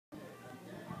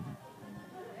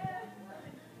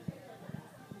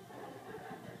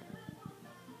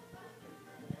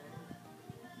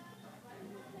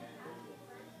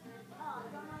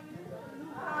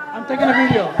taking a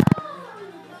video.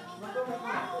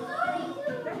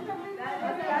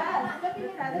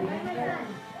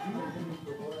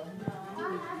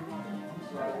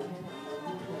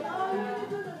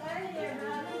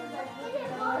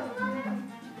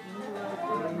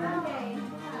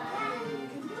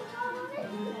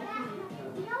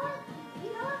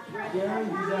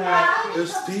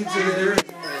 There's pizza there.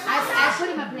 I put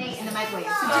him a plate in the microwave.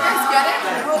 Did you guys get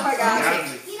it? Oh my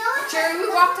gosh. Jerry, we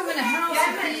walked him in the house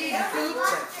and he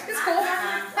pooped. It's cool.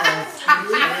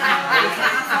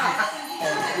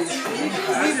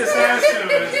 I just asked him,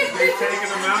 is they taking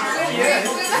them out? Yeah.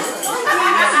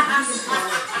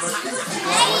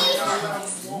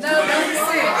 No, don't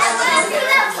say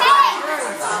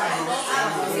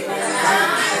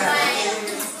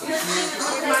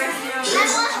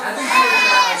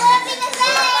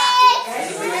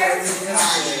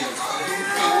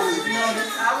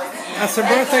That's a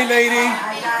birthday lady.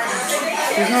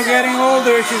 She's not getting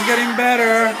older, she's getting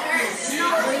better.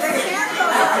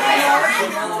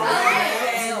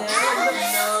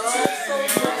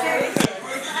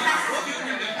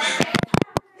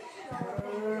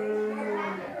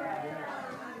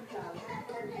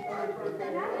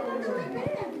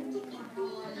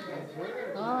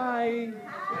 Hi.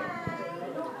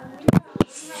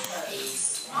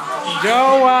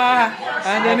 Joa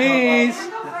and Denise,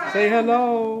 say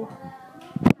hello.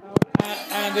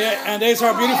 And there's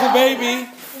our beautiful baby.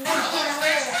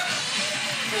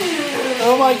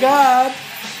 Oh my God.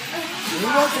 You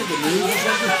watching the news or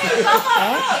something?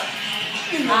 Huh?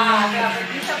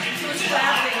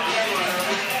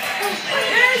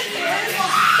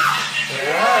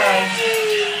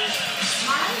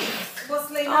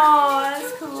 oh,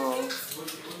 that's cool.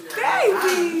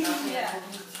 Baby!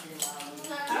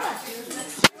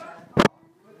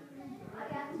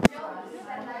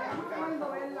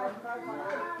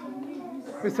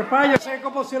 Mr. Paya, say a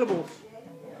couple syllables.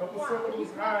 Couple syllables.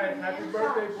 Hi, happy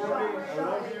birthday, Bruni. I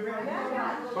love you.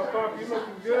 Papa, you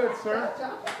looking good, sir.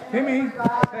 Timmy,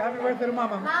 say happy birthday to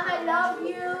Mama. Mom, I love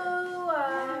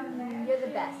you. You're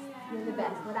the best. You're the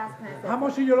best. What else can I say? How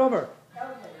much do you love her?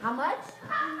 How much?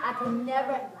 I can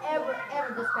never, ever,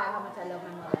 ever describe how much I love my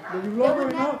mother. Do you love her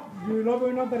enough? Do you love her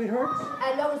enough that it hurts?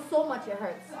 I love her so much it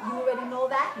hurts. You already know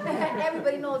that?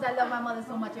 Everybody knows I love my mother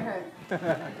so much it hurts.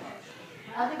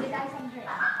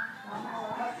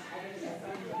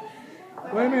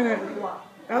 Wait a minute.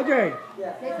 LJ.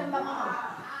 Say something about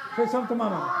Mama. Say something to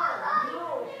Mama.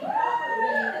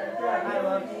 I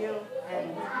love you, and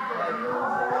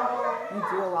you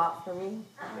do a lot for me.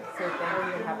 So thank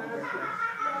you and happy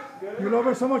birthday. You love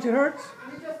her so much it hurts? Say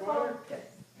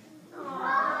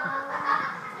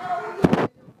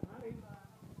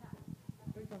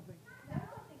something.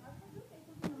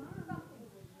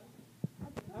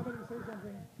 Evelyn, say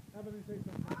something. Evelyn, say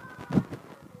something.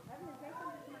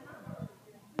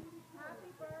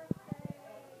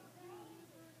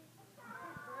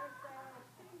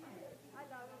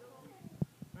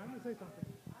 I'm going to say something.